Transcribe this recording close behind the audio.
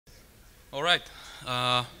All right.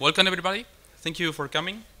 Welcome, everybody. Thank you for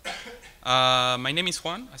coming. My name is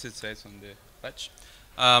Juan, as it says on the badge.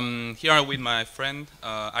 Here I'm with my friend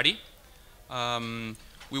Ary.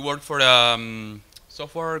 We work for a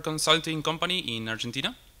software consulting company in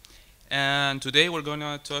Argentina. And today we're going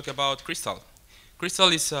to talk about Crystal.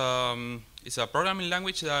 Crystal is a programming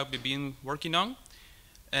language that we've been working on.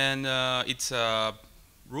 And it's a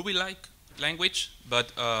Ruby-like language,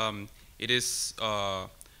 but it is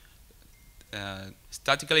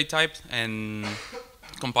statically typed and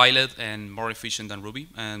compiled and more efficient than Ruby.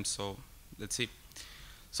 And so let's see.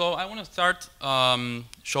 So I want to start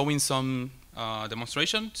showing some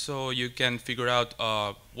demonstration so you can figure out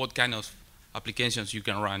what kind of applications you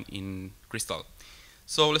can run in Crystal.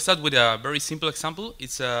 So let's start with a very simple example.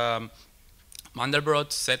 It's a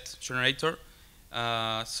Mandelbrot set generator.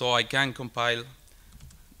 So I can compile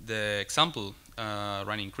the example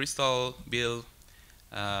running Crystal build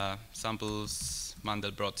samples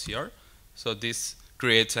Mandelbrot here. So this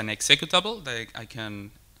creates an executable that I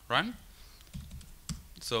can run.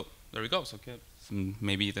 So there we go. So okay.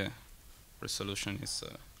 Maybe the resolution is.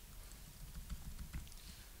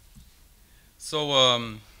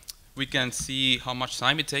 We can see how much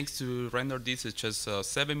time it takes to render this. It's just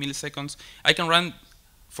 7 milliseconds. I can run,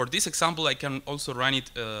 for this example, I can also run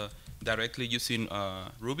it directly using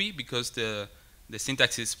Ruby because the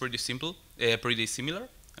syntax is pretty simple, pretty similar.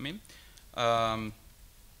 I mean,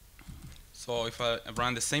 so if I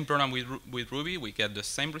run the same program with Ruby, we get the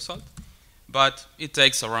same result, but it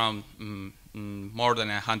takes around more than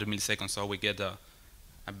 100 milliseconds, so we get a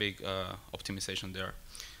big optimization there.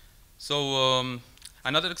 So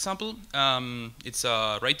another example, it's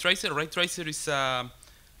a ray tracer. Ray tracer is a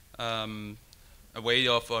way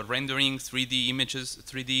of rendering 3D images,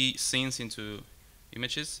 3D scenes into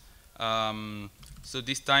images. So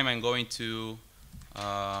this time I'm going to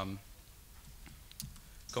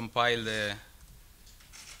compile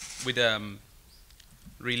with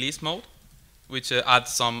release mode, which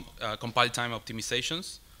adds some compile time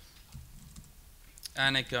optimizations.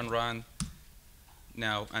 And I can run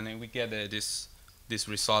now, and then we get this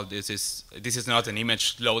result. This is not an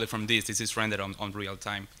image loaded from this. This is rendered on real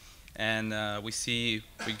time. And we see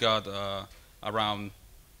we got around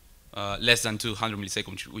less than 200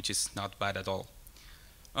 milliseconds, which is not bad at all.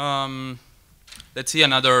 Let's see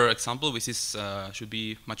another example, which is should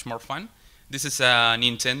be much more fun. This is a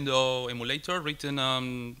Nintendo emulator written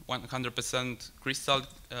on 100% Crystal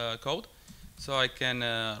code. So I can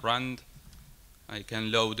I can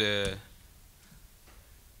load the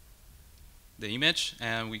image,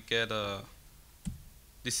 and we get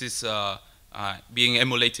this is being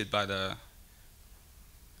emulated by the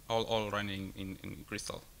all running in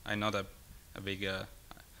Crystal. I'm not a big, I'm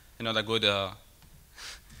not a good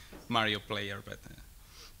Mario player, but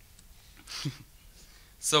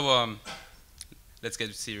so let's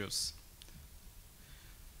get serious.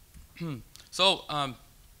 So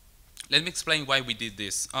let me explain why we did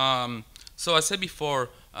this. So I said before,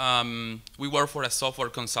 we work for a software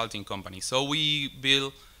consulting company. So we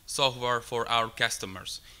build software for our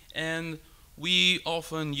customers. And we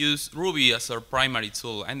often use Ruby as our primary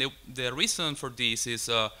tool. And the reason for this is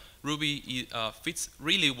Ruby fits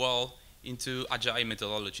really well into agile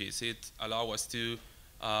methodologies. It allows us to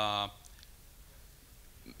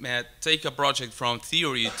take a project from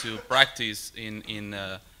theory to practice in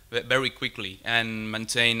very quickly and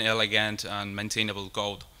maintain elegant and maintainable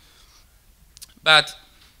code. But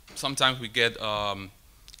sometimes we get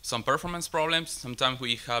some performance problems. Sometimes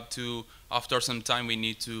we have to, after some time, we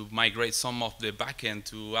need to migrate some of the backend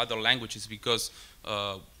to other languages because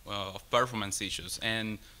of performance issues.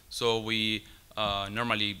 And so we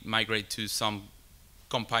normally migrate to some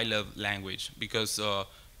compiled language because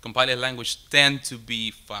compiled language tend to be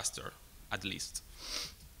faster, at least.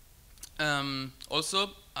 Also,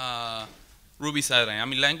 Ruby is a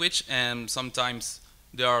dynamic language, and sometimes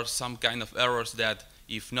there are some kind of errors that,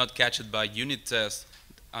 if not catched by unit tests,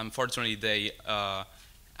 unfortunately they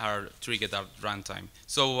are triggered at runtime.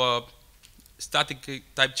 So static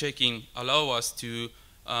type checking allows us to,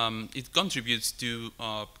 it contributes to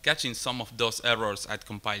catching some of those errors at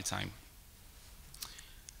compile time.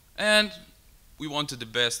 And we wanted the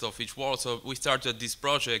best of each world, so we started this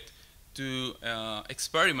project to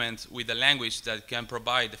experiment with a language that can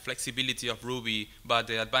provide the flexibility of Ruby, but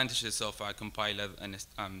the advantages of a compiled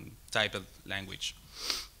and typed language.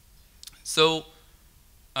 So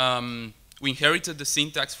we inherited the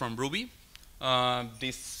syntax from Ruby.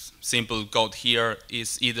 This simple code here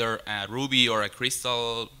is either a Ruby or a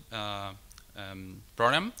Crystal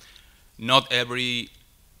program. Not every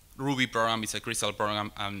Ruby program is a Crystal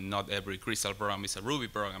program, and not every Crystal program is a Ruby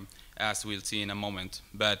program, as we'll see in a moment.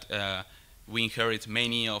 But we inherit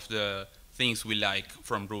many of the things we like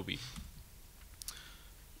from Ruby.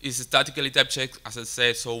 It's statically type checked, as I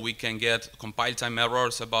said, so we can get compile time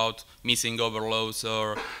errors about missing overloads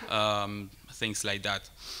or things like that.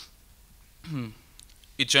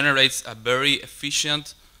 It generates a very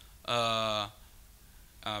efficient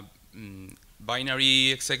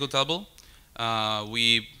binary executable.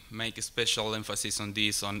 We make a special emphasis on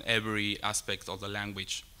this on every aspect of the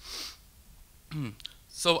language.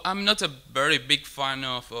 So I'm not a very big fan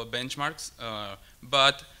of benchmarks,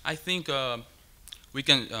 but I think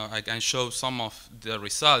I can show some of the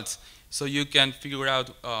results, so you can figure out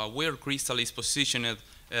where Crystal is positioned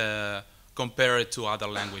compared to other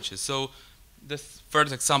languages. So the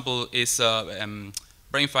first example is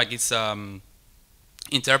Brainfuck is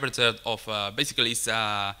interpreter of basically it's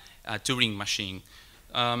a Turing machine.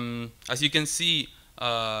 As you can see,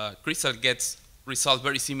 Crystal gets results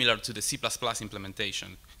very similar to the C++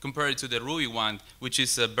 implementation compared to the Ruby one, which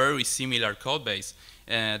is a very similar code base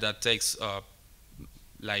that takes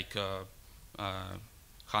like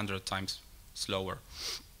 100 times slower.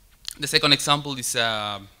 The second example is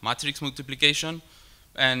matrix multiplication,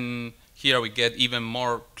 and here we get even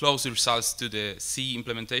more close results to the C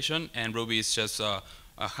implementation, and Ruby is just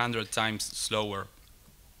 100 times slower.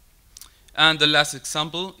 And the last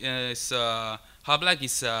example is Hablag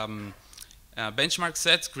is benchmark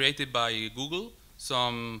sets created by Google.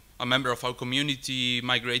 So a member of our community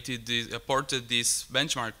ported this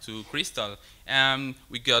benchmark to Crystal, and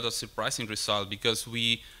we got a surprising result because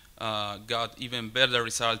we got even better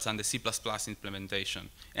results than the C++ implementation.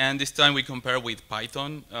 And this time we compare with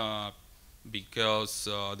Python because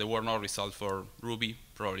there were no results for Ruby,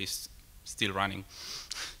 probably still running.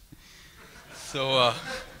 So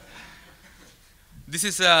this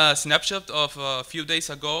is a snapshot of a few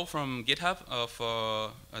days ago from GitHub of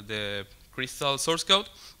the Crystal source code.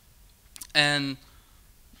 And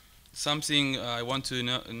something I want to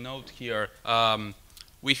note here,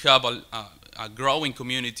 we have a growing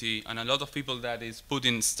community and a lot of people that is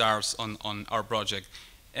putting stars on our project.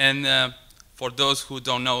 And for those who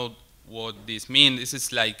don't know what this means, this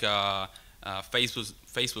is like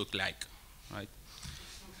Facebook-like, right?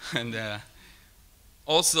 And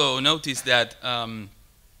also notice that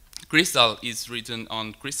Crystal is written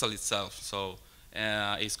on Crystal itself, so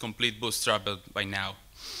it's complete bootstrapped by now.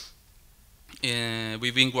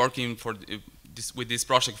 We've been working with this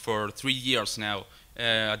project for 3 years now.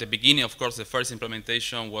 At the beginning, of course, the first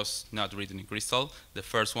implementation was not written in Crystal. The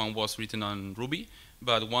first one was written on Ruby.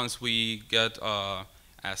 But once we got a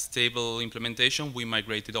stable implementation, we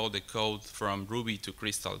migrated all the code from Ruby to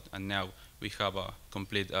Crystal, and now we have a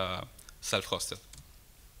complete self-hosted.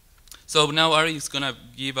 So now Ary is going to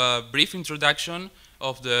give a brief introduction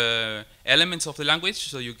of the elements of the language,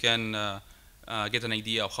 so you can get an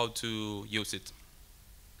idea of how to use it.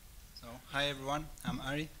 So, hi everyone, I'm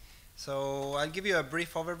Ary. So I'll give you a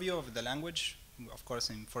brief overview of the language. Of course,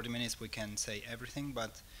 in 40 minutes we can say everything,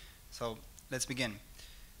 but so let's begin.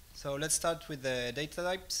 So let's start with the data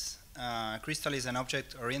types. Crystal is an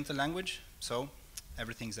object-oriented language, so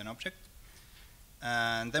everything's an object.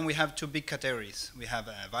 And then we have two big categories. We have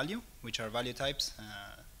value, which are value types.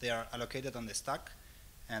 They are allocated on the stack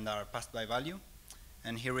and are passed by value.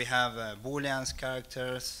 And here we have booleans,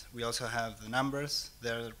 characters. We also have the numbers.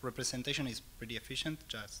 Their representation is pretty efficient.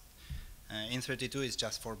 Just int32 is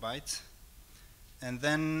just 4 bytes. And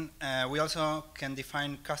then we also can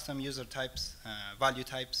define custom user types, value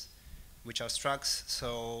types, which are structs.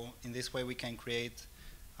 So in this way, we can create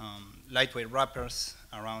lightweight wrappers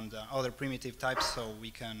around other primitive types, so we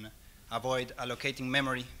can avoid allocating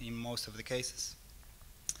memory in most of the cases.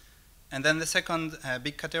 And then the second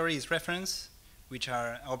big category is reference, which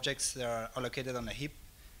are objects that are allocated on a heap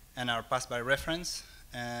and are passed by reference.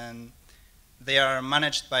 And they are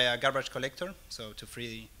managed by a garbage collector, so to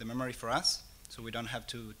free the memory for us, so we don't have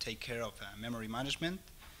to take care of memory management.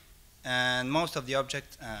 And most of the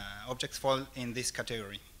objects fall in this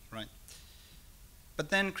category, right? But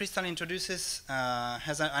then Crystal introduces,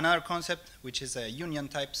 has another concept, which is union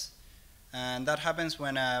types. And that happens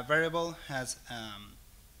when a variable has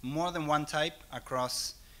more than one type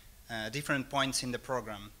across different points in the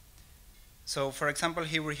program. So for example,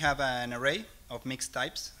 here we have an array of mixed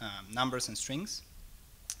types, numbers and strings.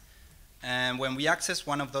 And when we access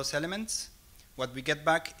one of those elements, what we get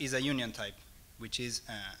back is a union type, which is,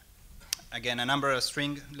 again, a number or a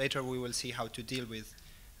string. Later we will see how to deal with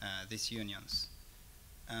these unions.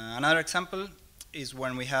 Another example is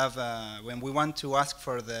when we have when we want to ask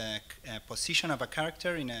for the position of a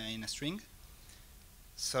character in a string.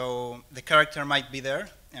 So the character might be there,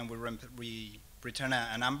 and we return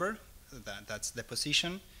a number, that's the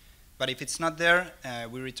position. But if it's not there,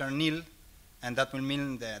 we return nil, and that will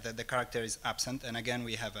mean that the character is absent, and again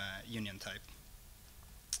we have a union type.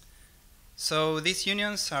 So these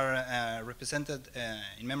unions are represented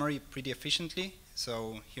in memory pretty efficiently.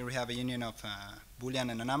 So here we have a union of a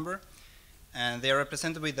Boolean and a number, and they are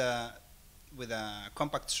represented with a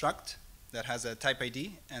compact struct that has a type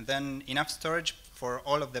ID, and then enough storage for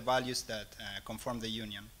all of the values that conform the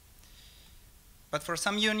union. But for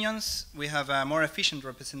some unions, we have a more efficient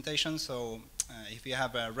representation. So if you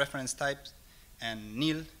have a reference type and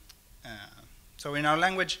nil, so in our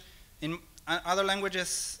language, in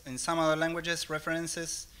some other languages,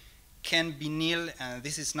 references can be nil, and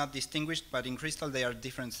this is not distinguished, but in Crystal they are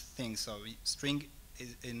different things. So string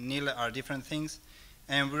and nil are different things,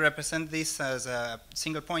 and we represent this as a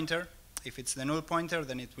single pointer. If it's the null pointer,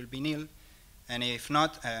 then it will be nil, and if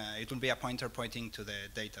not, it will be a pointer pointing to the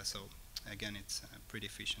data. So again, it's pretty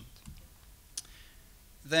efficient.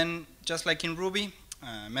 Then, just like in Ruby,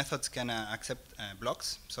 methods can accept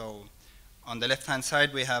blocks. So on the left-hand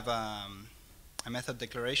side, we have a method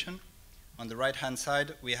declaration. On the right-hand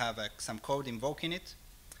side, we have some code invoking it.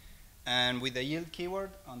 And with the yield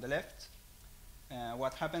keyword on the left,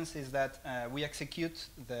 what happens is that we execute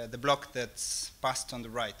the block that's passed on the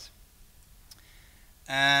right.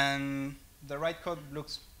 And the right code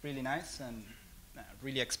looks really nice and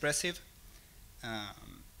really expressive.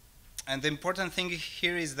 And the important thing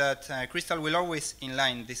here is that Crystal will always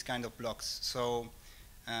inline this kind of blocks. So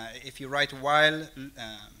if you write while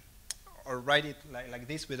or write it like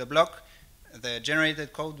this with a block, the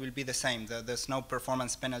generated code will be the same. There's no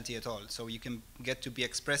performance penalty at all. So you can get to be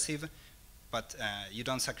expressive, but you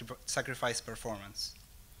don't sacrifice performance.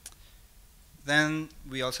 Then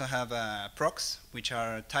we also have procs, which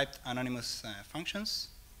are typed anonymous functions.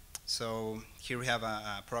 So here we have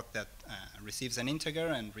a proc that receives an integer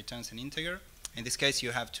and returns an integer. In this case,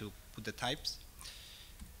 you have to put the types.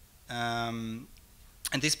 And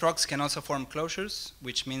these procs can also form closures,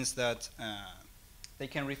 which means that they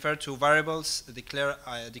can refer to variables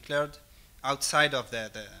declared outside of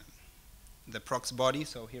the proc's body.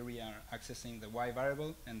 So here we are accessing the y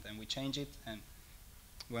variable, and then we change it, and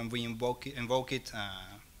when we invoke it,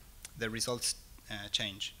 the results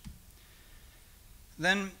change.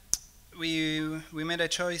 Then we made a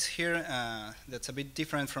choice here that's a bit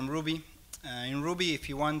different from Ruby. In Ruby, if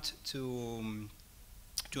you want to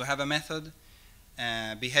have a method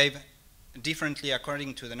behave differently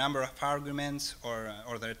according to the number of arguments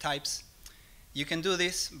or their types, you can do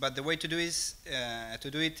this, but the way to do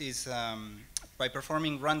it is by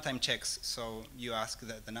performing runtime checks. So you ask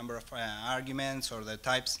the number of arguments or the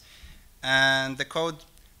types, and the code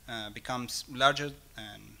becomes larger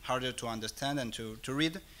and harder to understand and to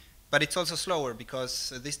read, but it's also slower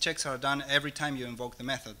because these checks are done every time you invoke the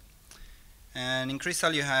method. And in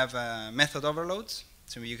Crystal you have method overloads,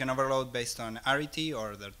 so you can overload based on arity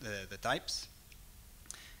or the types.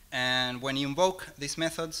 And when you invoke these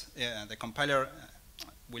methods, the compiler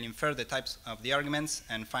will infer the types of the arguments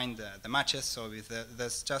and find the matches. So if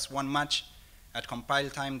there's just one match at compile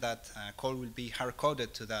time, that call will be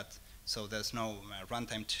hard-coded to that, so there's no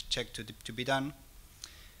runtime check to be done.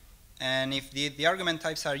 And if the argument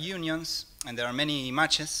types are unions and there are many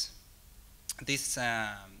matches, this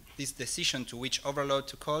decision to which overload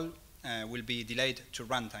to call will be delayed to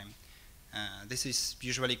runtime. This is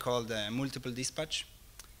usually called multiple dispatch,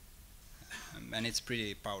 and it's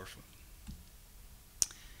pretty powerful.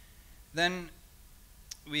 Then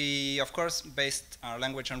we, of course, based our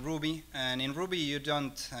language on Ruby, and in Ruby you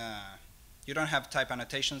don't have type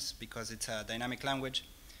annotations because it's a dynamic language,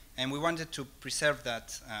 and we wanted to preserve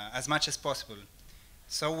that as much as possible.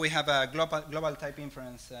 So we have a global type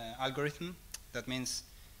inference algorithm. That means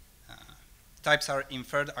types are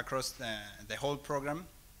inferred across the whole program,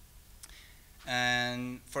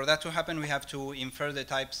 and for that to happen, we have to infer the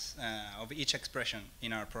types of each expression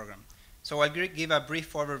in our program. So I'll give a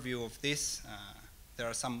brief overview of this. There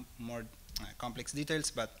are some more complex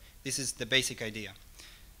details, but this is the basic idea.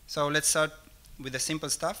 So let's start with the simple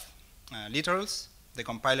stuff. Literals. The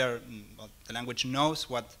compiler, the language knows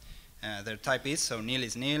what their type is. So nil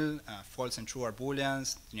is nil, false and true are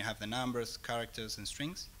booleans. Then you have the numbers, characters, and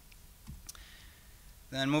strings.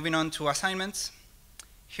 Then moving on to assignments.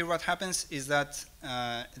 Here what happens is that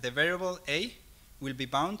the variable a will be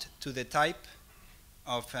bound to the type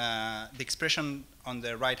of the expression on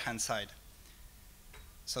the right-hand side.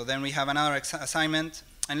 So then we have another assignment,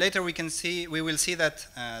 and later we will see that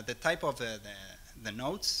the type of the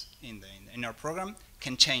nodes in our program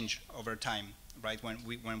can change over time, right?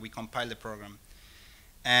 When we compile the program,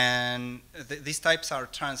 And these types are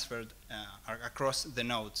transferred across the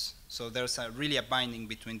nodes. So there's really a binding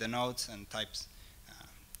between the nodes, and types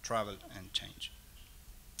travel and change.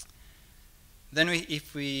 Then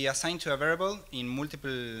if we assign to a variable in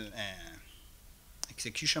multiple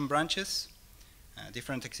execution branches,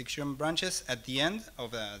 different execution branches, at the end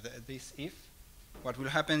of this if, what will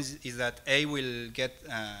happen is that A will get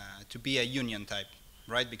to be a union type,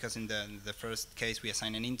 right? Because in the first case we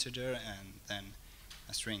assign an integer and then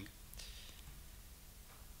a string.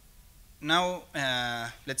 Now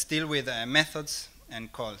let's deal with methods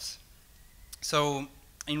and calls. So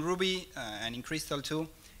in Ruby and in Crystal too,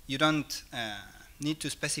 you don't need to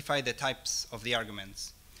specify the types of the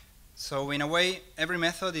arguments. So in a way, every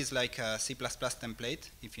method is like a C++ template,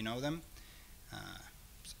 if you know them.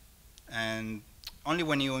 And only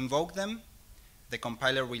when you invoke them, the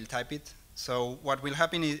compiler will type it. So what will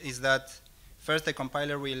happen is that first the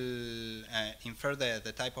compiler will infer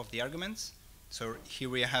the type of the arguments. So here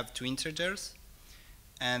we have two integers.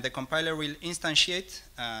 And the compiler will instantiate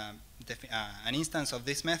an instance of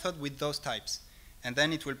this method with those types. And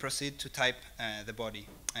then it will proceed to type the body.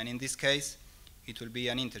 And in this case, it will be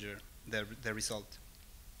an integer, the result.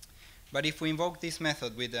 But if we invoke this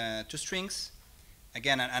method with two strings,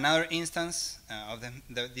 again, another instance of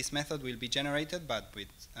this method will be generated, but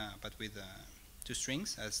with two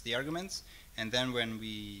strings as the arguments. And then when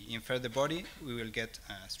we infer the body, we will get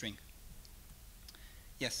a string.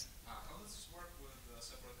 Yes? How does this work with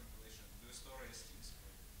separate compilation? Do you store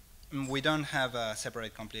ASTs? We don't have a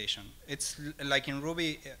separate compilation. It's like in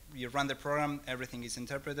Ruby, you run the program, everything is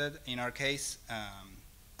interpreted. In our case,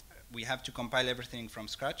 we have to compile everything from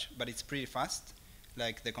scratch, but it's pretty fast.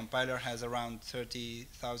 Like the compiler has around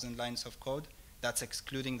 30,000 lines of code. That's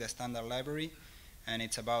excluding the standard library, and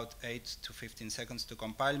it's about 8 to 15 seconds to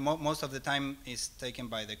compile. Most of the time is taken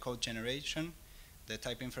by the code generation. The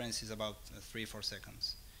type inference is about 3-4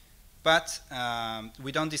 seconds. But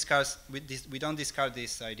we don't discard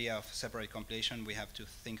this idea of separate compilation. We have to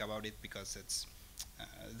think about it because it's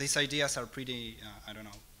these ideas are pretty I don't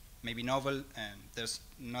know, maybe novel, and there's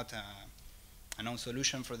not a known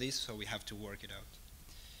solution for this, so we have to work it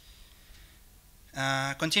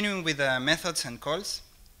out. Continuing with methods and calls.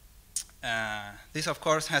 This of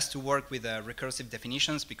course has to work with recursive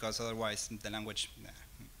definitions, because otherwise the language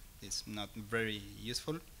is not very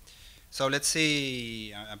useful. So let's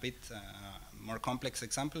see a bit more complex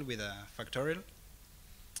example with a factorial.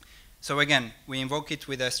 So again, we invoke it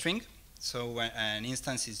with a string. So an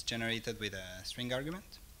instance is generated with a string argument.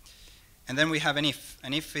 And then we have an if.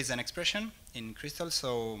 An if is an expression in Crystal,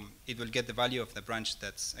 so it will get the value of the branch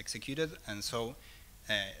that's executed. And so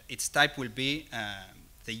its type will be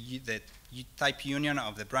the type union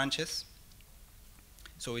of the branches.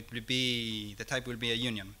 So it will be, the type will be a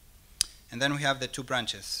union. And then we have the two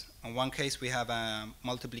branches. On one case we have a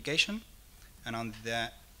multiplication, and on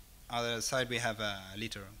the other side we have a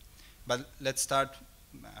literal. But let's start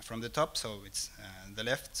from the top, so it's the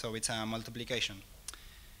left, so it's a multiplication.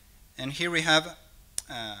 And here we have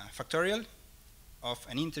factorial of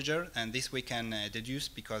an integer, and this we can deduce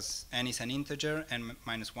because n is an integer, n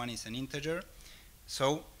minus 1 is an integer.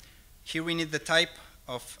 So here we need the type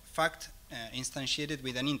of fact instantiated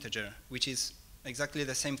with an integer, which is exactly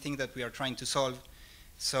the same thing that we are trying to solve.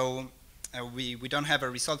 So we don't have a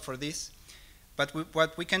result for this. But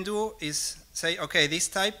what we can do is say, okay, this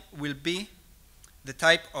type will be the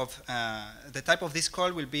type of this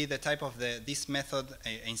call will be the type of this method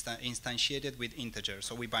instantiated with integer.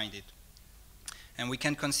 So we bind it, and we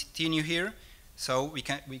can continue here. So we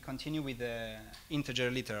continue with the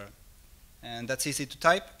integer literal, and that's easy to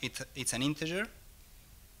type. It's an integer.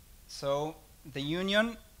 So the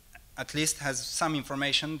union at least has some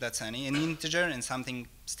information that's an integer and something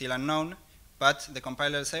still unknown. But the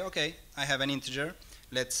compiler will say, okay, I have an integer.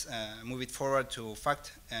 Let's move it forward to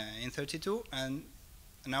fact in 32, and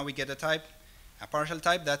now we get a type, a partial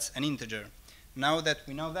type that's an integer. Now that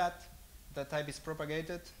we know that, the type is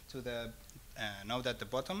propagated to the node at the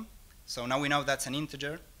bottom. So now we know that's an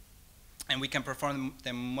integer, and we can perform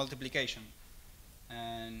the multiplication.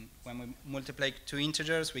 And when we multiply two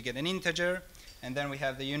integers, we get an integer, and then we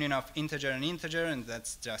have the union of integer, and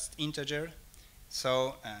that's just integer.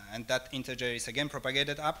 So, and that integer is again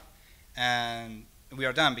propagated up, and we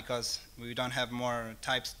are done because we don't have more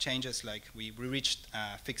types changes, like we reached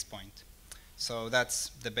a fixed point. So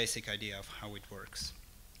that's the basic idea of how it works.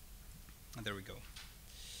 And there we go.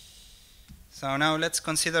 So now let's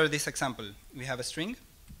consider this example. We have a string,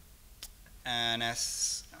 and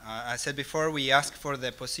as I said before, we ask for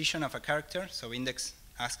the position of a character. So index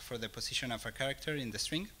asks for the position of a character in the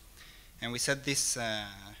string. And we set this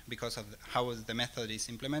because of how the method is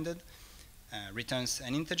implemented, returns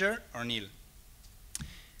an integer or nil.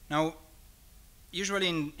 Now, usually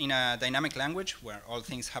in a dynamic language where all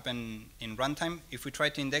things happen in runtime, if we try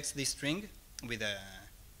to index this string with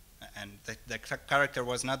and the character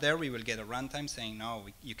was not there, we will get a runtime saying, no,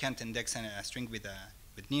 you can't index a string with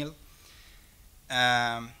nil.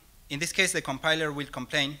 In this case, the compiler will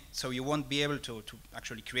complain, so you won't be able to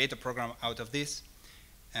actually create a program out of this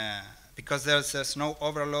because there's no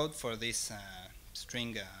overload for this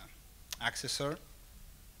string accessor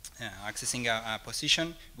accessing a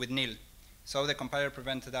position with nil. So the compiler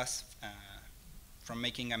prevented us from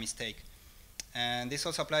making a mistake. And this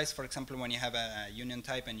also applies, for example, when you have a union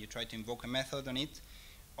type and you try to invoke a method on it.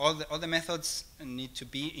 All the methods need to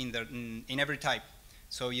be in every type.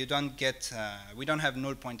 So you don't get, we don't have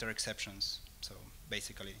null pointer exceptions. So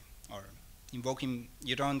basically, or invoking,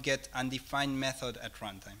 you don't get undefined method at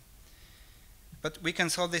runtime. But we can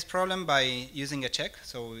solve this problem by using a check.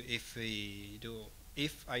 So if we do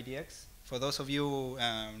if IDX, for those of you who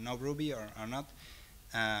know Ruby or not,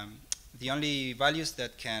 the only values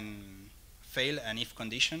that can fail an if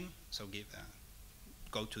condition, so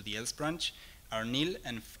go to the else branch, are nil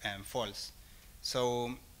and false.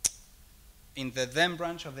 So in the then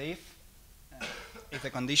branch of the if the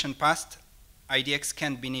condition passed, IDX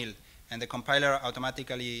can't be nil, and the compiler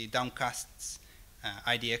automatically downcasts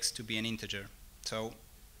IDX to be an integer. So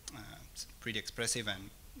it's pretty expressive, and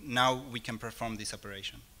now we can perform this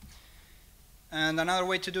operation. And another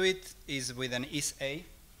way to do it is with an isA.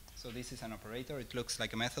 So this is an operator. It looks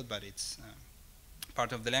like a method, but it's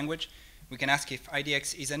part of the language. We can ask if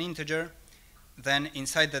IDX is an integer. Then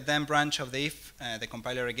inside the then branch of the if, the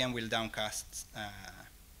compiler again will downcast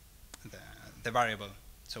the variable.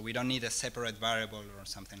 So we don't need a separate variable or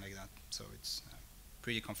something like that. So it's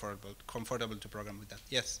pretty comfortable to program with that.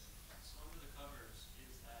 Yes? So under the covers,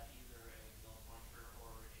 is that either a null pointer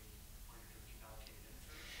or a pointer to a heap allocated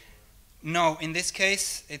integer? No, in this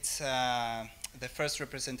case, it's the first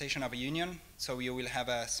representation of a union. So you will have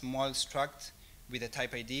a small struct with a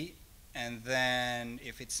type ID, and then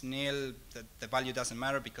if it's nil, the value doesn't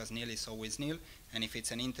matter because nil is always nil, and if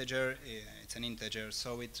it's an integer, it's an integer.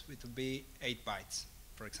 So it will be 8 bytes,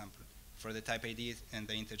 for example, for the type ID and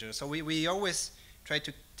the integer. So we always try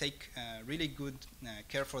to take really good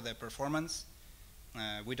care for the performance.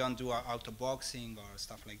 We don't do auto-boxing or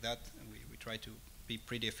stuff like that. We try to be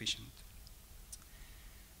pretty efficient.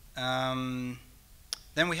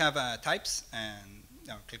 Then we have types and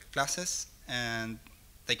classes, and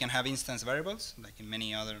they can have instance variables, like in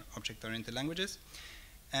many other object-oriented languages.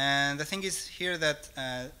 And the thing is here that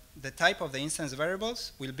the type of the instance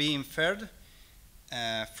variables will be inferred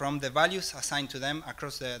from the values assigned to them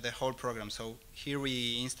across the whole program. So here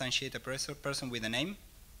we instantiate a person with a name,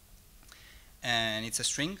 and it's a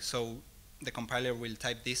string, so the compiler will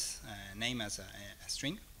type this name as a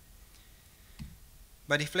string.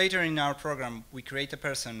 But if later in our program we create a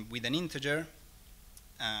person with an integer,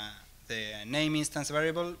 the name instance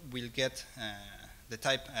variable will get the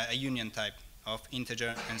type, a union type of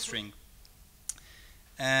integer and string.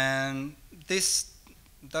 And this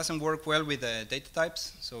doesn't work well with the data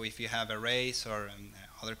types. So if you have arrays or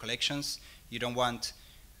other collections, you don't want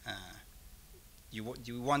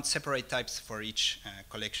you want separate types for each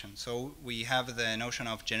collection. So we have the notion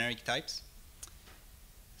of generic types.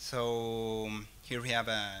 So here we have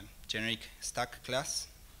a generic stack class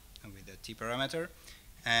with a t parameter,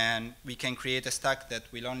 and we can create a stack that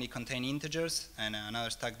will only contain integers and another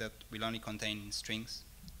stack that will only contain strings.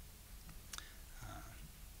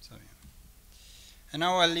 And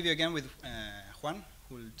now I'll leave you again with Juan,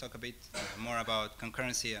 who will talk a bit more about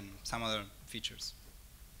concurrency and some other features.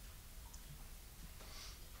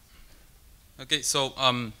 Okay, so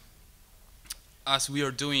as we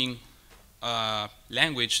are doing a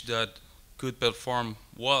language that could perform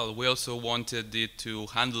well, we also wanted it to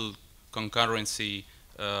handle concurrency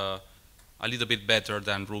a little bit better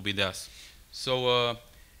than Ruby does. So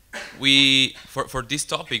for this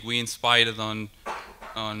topic, we inspired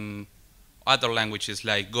on other languages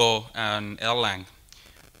like Go and Erlang.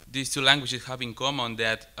 These two languages have in common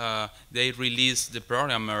that they release the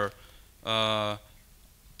programmer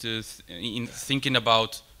in thinking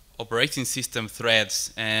about operating system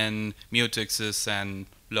threads and mutexes and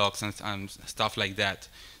blocks and stuff like that.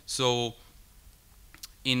 So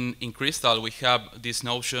in Crystal, we have this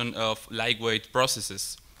notion of lightweight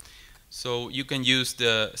processes. So you can use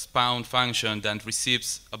the spawn function that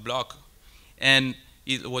receives a block, and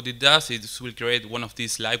what it does is it will create one of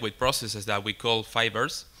these lightweight processes that we call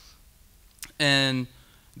fibers. And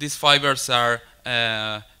these fibers are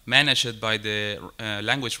managed by the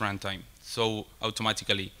language runtime. so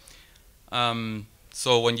automatically.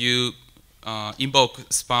 So when you invoke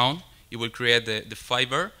spawn, it will create the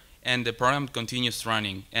fiber, and the program continues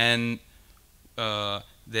running. And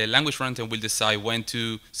the language runtime will decide when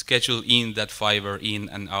to schedule in that fiber in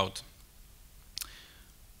and out.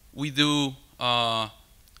 We do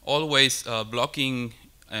always blocking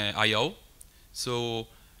I/O. So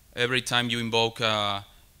every time you invoke, for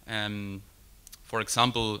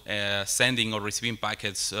example, sending or receiving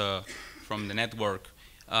packets from the network,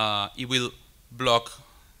 it will block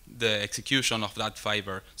the execution of that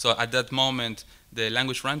fiber. So at that moment, the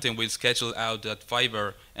language runtime will schedule out that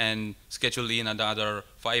fiber and schedule in another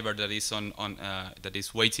fiber that is that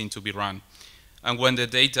is waiting to be run. And when the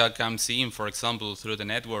data comes in, for example, through the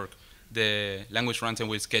network, the language runtime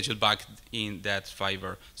will schedule back in that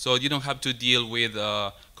fiber. So you don't have to deal with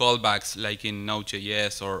callbacks like in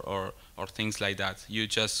Node.js or things like that. You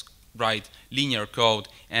just write linear code,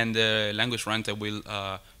 and the language runtime will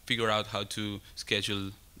figure out how to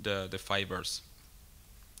schedule the fibers.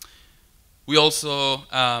 We also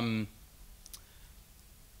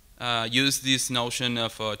use this notion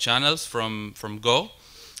of channels from Go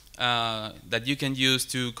that you can use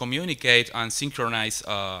to communicate and synchronize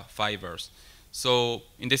fibers. So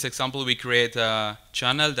in this example, we create a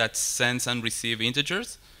channel that sends and receives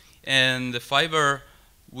integers, and the fiber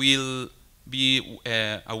will be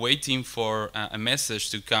awaiting for a message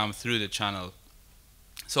to come through the channel.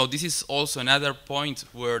 So this is also another point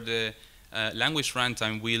where the language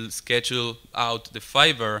runtime will schedule out the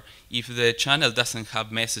fiber if the channel doesn't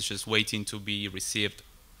have messages waiting to be received.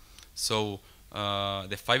 So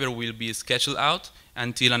the fiber will be scheduled out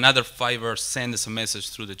until another fiber sends a message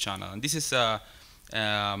through the channel. And this is a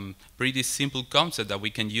pretty simple concept that we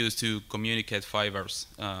can use to communicate fibers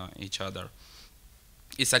each other.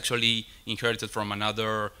 It's actually inherited from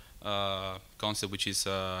another concept, which is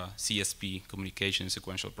CSP, communication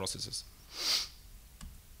sequential processes.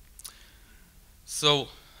 So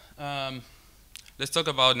let's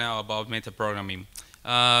talk now about metaprogramming.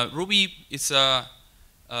 Ruby is a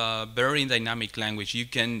very dynamic language. You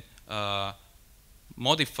can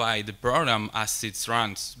modify the program as it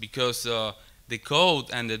runs, because the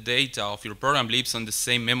code and the data of your program lives on the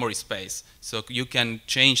same memory space. So you can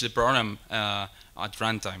change the program at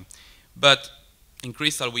runtime. But in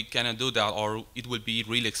Crystal, we cannot do that, or it will be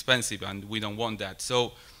really expensive, and we don't want that.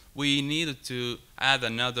 So we needed to add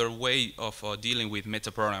another way of dealing with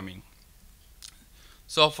metaprogramming.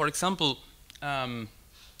 So for example,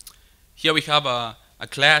 here we have a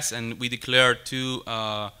class, and we declare two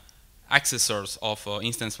accessors of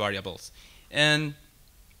instance variables. And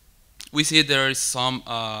we see there is some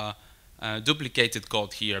duplicated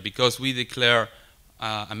code here, because we declare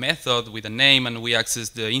a method with a name, and we access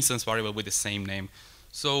the instance variable with the same name.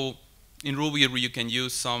 So in Ruby, you can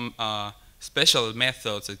use some special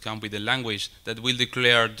methods that come with the language that will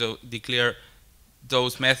declare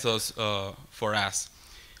those methods for us.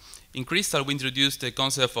 In Crystal, we introduced the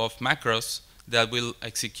concept of macros that will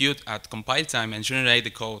execute at compile time and generate the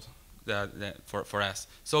code for us.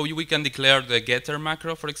 So we can declare the getter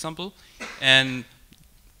macro, for example, and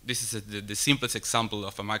this is the simplest example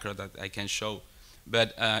of a macro that I can show.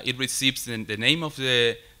 But it receives the name of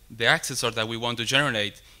the accessor that we want to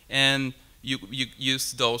generate, and you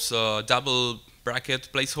use those double bracket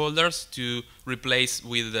placeholders to replace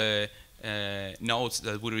with the nodes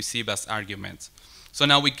that we receive as arguments. So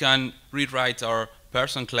now we can rewrite our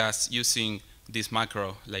person class using this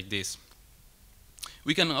macro like this.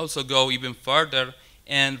 We can also go even further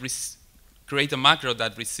and create a macro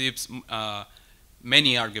that receives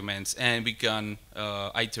many arguments, and we can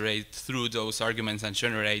iterate through those arguments and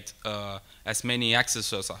generate as many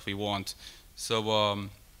accessors as we want. So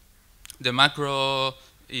the macro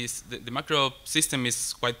system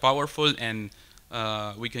is quite powerful, and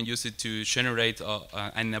we can use it to generate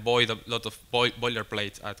and avoid a lot of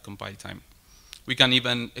boilerplate at compile time. We can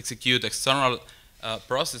even execute external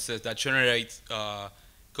processes that generate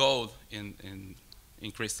code in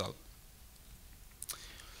Crystal.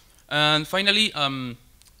 And finally,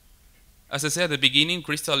 as I said at the beginning,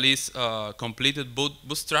 Crystal is completed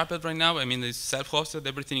bootstrapped right now. I mean, it's self-hosted.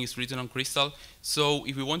 Everything is written on Crystal. So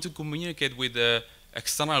if we want to communicate with the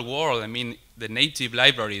external world, I mean, the native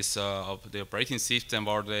libraries of the operating system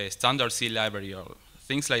or the standard C library or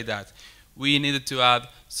things like that, we needed to add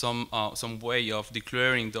some way of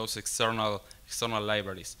declaring those external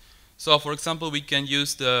libraries. So for example, we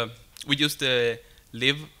use the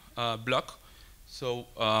live block. So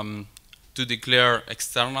to declare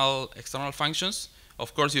external functions,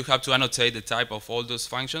 of course you have to annotate the type of all those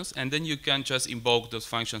functions, and then you can just invoke those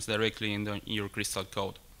functions directly in your Crystal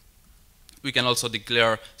code. We can also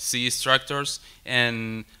declare C structures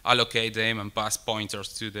and allocate them and pass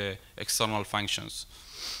pointers to the external functions.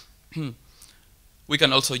 We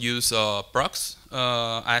can also use procs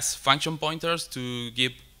as function pointers to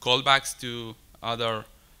give callbacks to other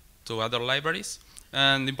libraries.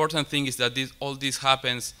 And the important thing is that all this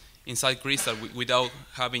happens inside Crystal without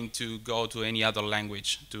having to go to any other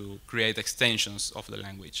language to create extensions of the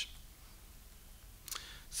language.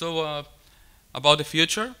 So about the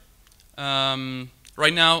future,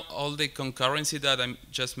 right now all the concurrency that I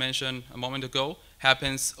just mentioned a moment ago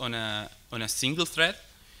happens on a single thread.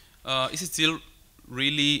 It's still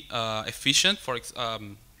really efficient. For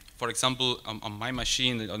example, on my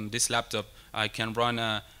machine, on this laptop, I can run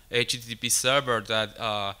a HTTP server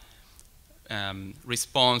that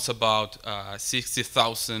responds about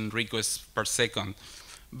 60,000 requests per second.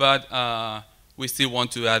 But we still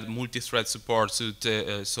want to add multi-thread support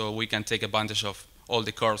so we can take advantage of all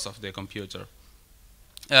the cores of the computer.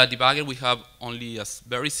 Debugger, we have only a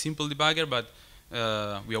very simple debugger, but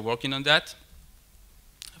we are working on that.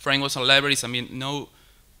 Frameworks and libraries, I mean, no,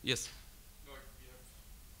 yes? No,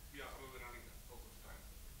 we are already running out of time.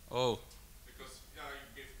 Oh. Because, yeah, you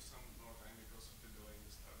gave some more time because of the delay in the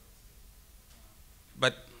start.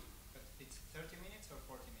 But it's 30 minutes or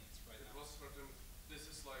 40 minutes right now? It was 30, this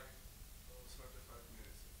is like 35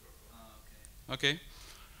 minutes. Okay. okay.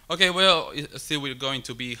 Okay, well, still we're going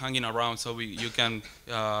to be hanging around, so you can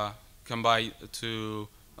come by to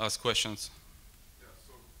ask questions. Yeah,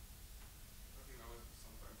 so I think now is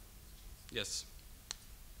some time for questions. Yes.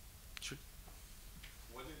 Sure.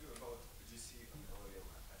 What do you do about GC and LLVM?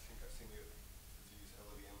 I think I've seen you use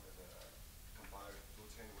LLVM as a compiler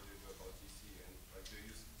toolchain. What do you do about GC? And like, do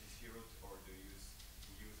you use GC root or do you use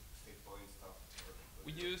state point stuff?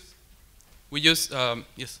 We use, yes. Could you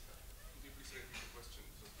please repeat the question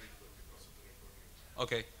just briefly because of the recording?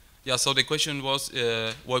 Okay. Yeah, so the question was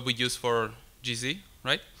what we use for GC,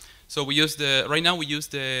 right? So we use right now we use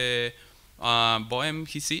the Boem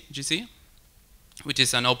GC, which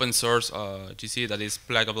is an open source GC that is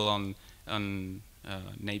pluggable on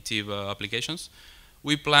native applications.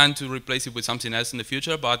 We plan to replace it with something else in the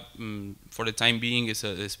future, but for the time being,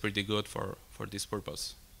 it's pretty good for this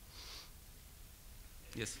purpose.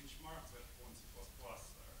 Yes. Benchmark that on C++,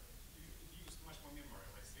 you used much more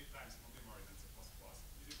memory, like 3 times more memory than C++.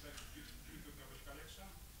 Is it like due to garbage collection?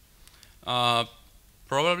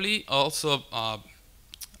 Probably. Also,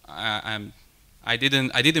 I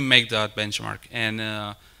didn't make that benchmark, and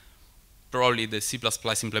probably the C++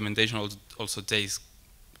 implementation also takes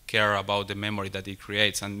care about the memory that it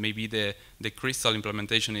creates, and maybe the Crystal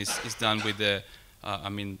implementation is done with the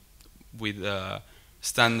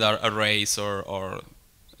standard arrays or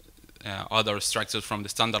other structures from the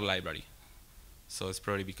standard library. So it's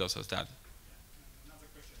probably because of that. Another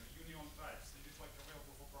question, union types, is it like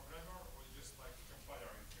available for programmer or just like compiler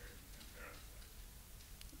inherent?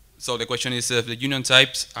 So the question is if the union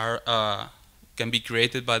types can be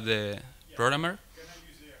created by the programmer? Can I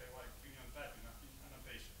use like union type in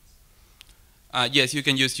annotations? Yes, you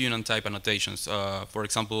can use union type annotations. For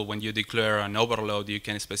example, when you declare an overload, you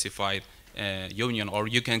can specify union, or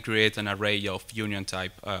you can create an array of union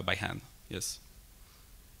type by hand. Yes.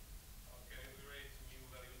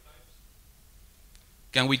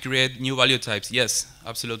 Can we create new value types? Yes,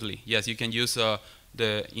 absolutely. Yes, you can use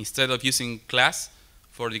instead of using class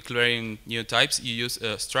for declaring new types, you use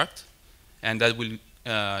struct, and that will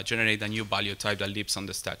generate a new value type that lives on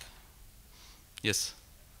the stack. Yes.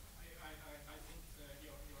 I think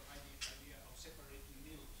your idea of separating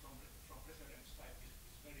nil from reference type is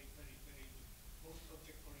very, very, very good. Most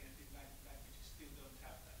object-oriented languages still don't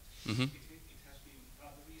have that. Mm-hmm. It has been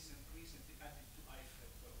rather recently added to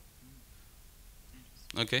IFED though.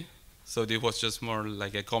 Okay. So this was just more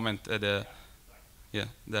like a comment that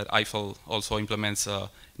Eiffel also implements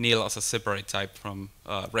nil as a separate type from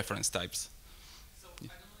reference types. So I don't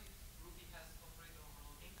know if Ruby has operator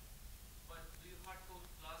overloading, but do you hardcode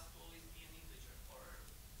plus to always be an integer, or?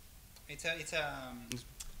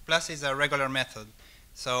 Plus is a regular method.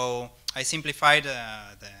 So I simplified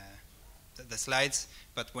the slides,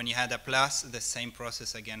 but when you had a plus, the same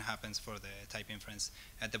process again happens for the type inference.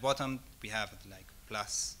 At the bottom, we have like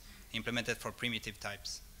plus implemented for primitive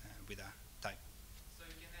types with a type. So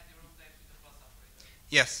you can add your own type with the plus operator?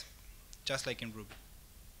 Yes, just like in Ruby.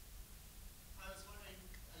 I was wondering, you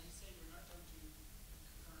say you're not going to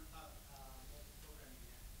concurrent multi-programming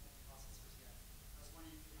yet, multi-processors yet. I was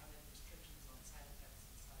wondering if you have any restrictions on side effects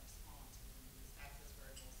and side spawns, or when you use access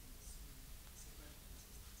variables and just sequential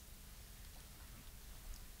consistency.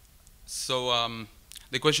 So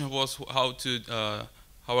the question was how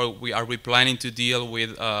we are planning to deal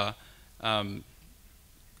with um,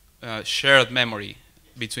 shared memory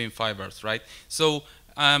between fibers, right? So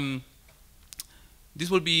this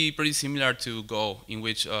will be pretty similar to Go, in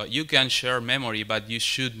which you can share memory, but you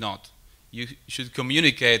should not. You should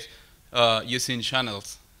communicate using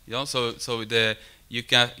channels. You know, so you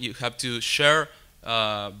have to share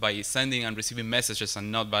by sending and receiving messages,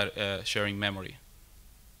 and not by sharing memory.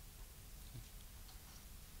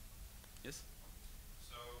 Yes.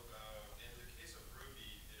 So in the case of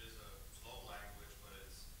Ruby, it is a slow language, but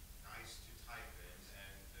it's nice to type in,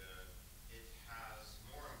 and it has,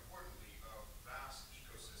 more importantly, a vast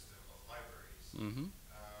ecosystem of libraries. Mm-hmm.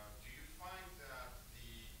 Do you find that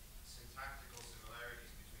the syntactical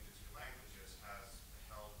similarities between the two languages has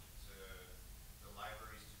helped the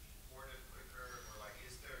libraries to be ported quicker, or like,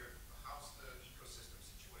 how's the ecosystem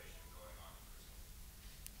situation going on in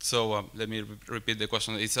Crystal? So let me repeat the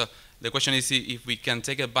question. The question is if we can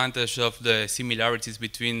take advantage of the similarities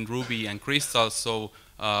between Ruby and Crystal, so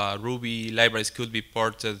Ruby libraries could be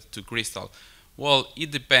ported to Crystal. Well,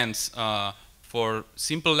 it depends. For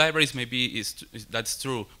simple libraries, maybe that's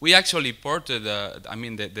true. We actually ported, I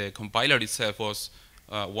mean, the compiler itself was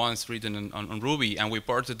once written on Ruby, and we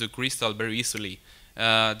ported to Crystal very easily.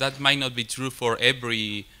 That might not be true for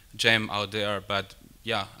every gem out there, but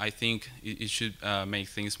yeah, I think it should make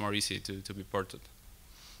things more easy to be ported.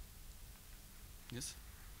 Yes?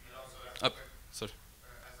 And also, as a Sorry.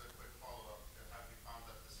 quick follow-up, have you found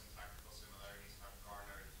that the syntactical similarities have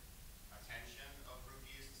garnered attention of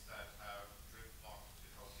Rubyists that have drift-flocked to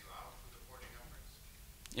help you out with the porting efforts?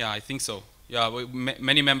 Yeah, I think so. Yeah,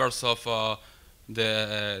 many members of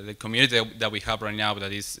the community that we have right now,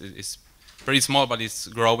 that is pretty small, but it's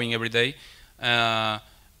growing every day.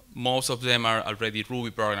 Most of them are already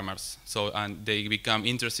Ruby programmers, and they become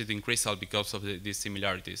interested in Crystal because of these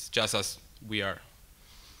similarities, just as we are.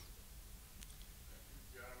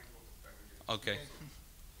 Okay.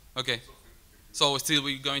 Okay. So still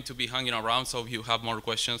we're going to be hanging around, so if you have more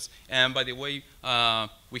questions. And by the way,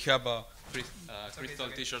 we have Crystal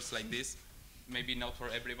t-shirts like this. Maybe not for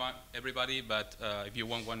everybody, but if you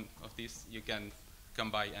want one of these, you can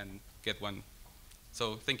come by and get one.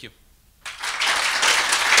 So thank you.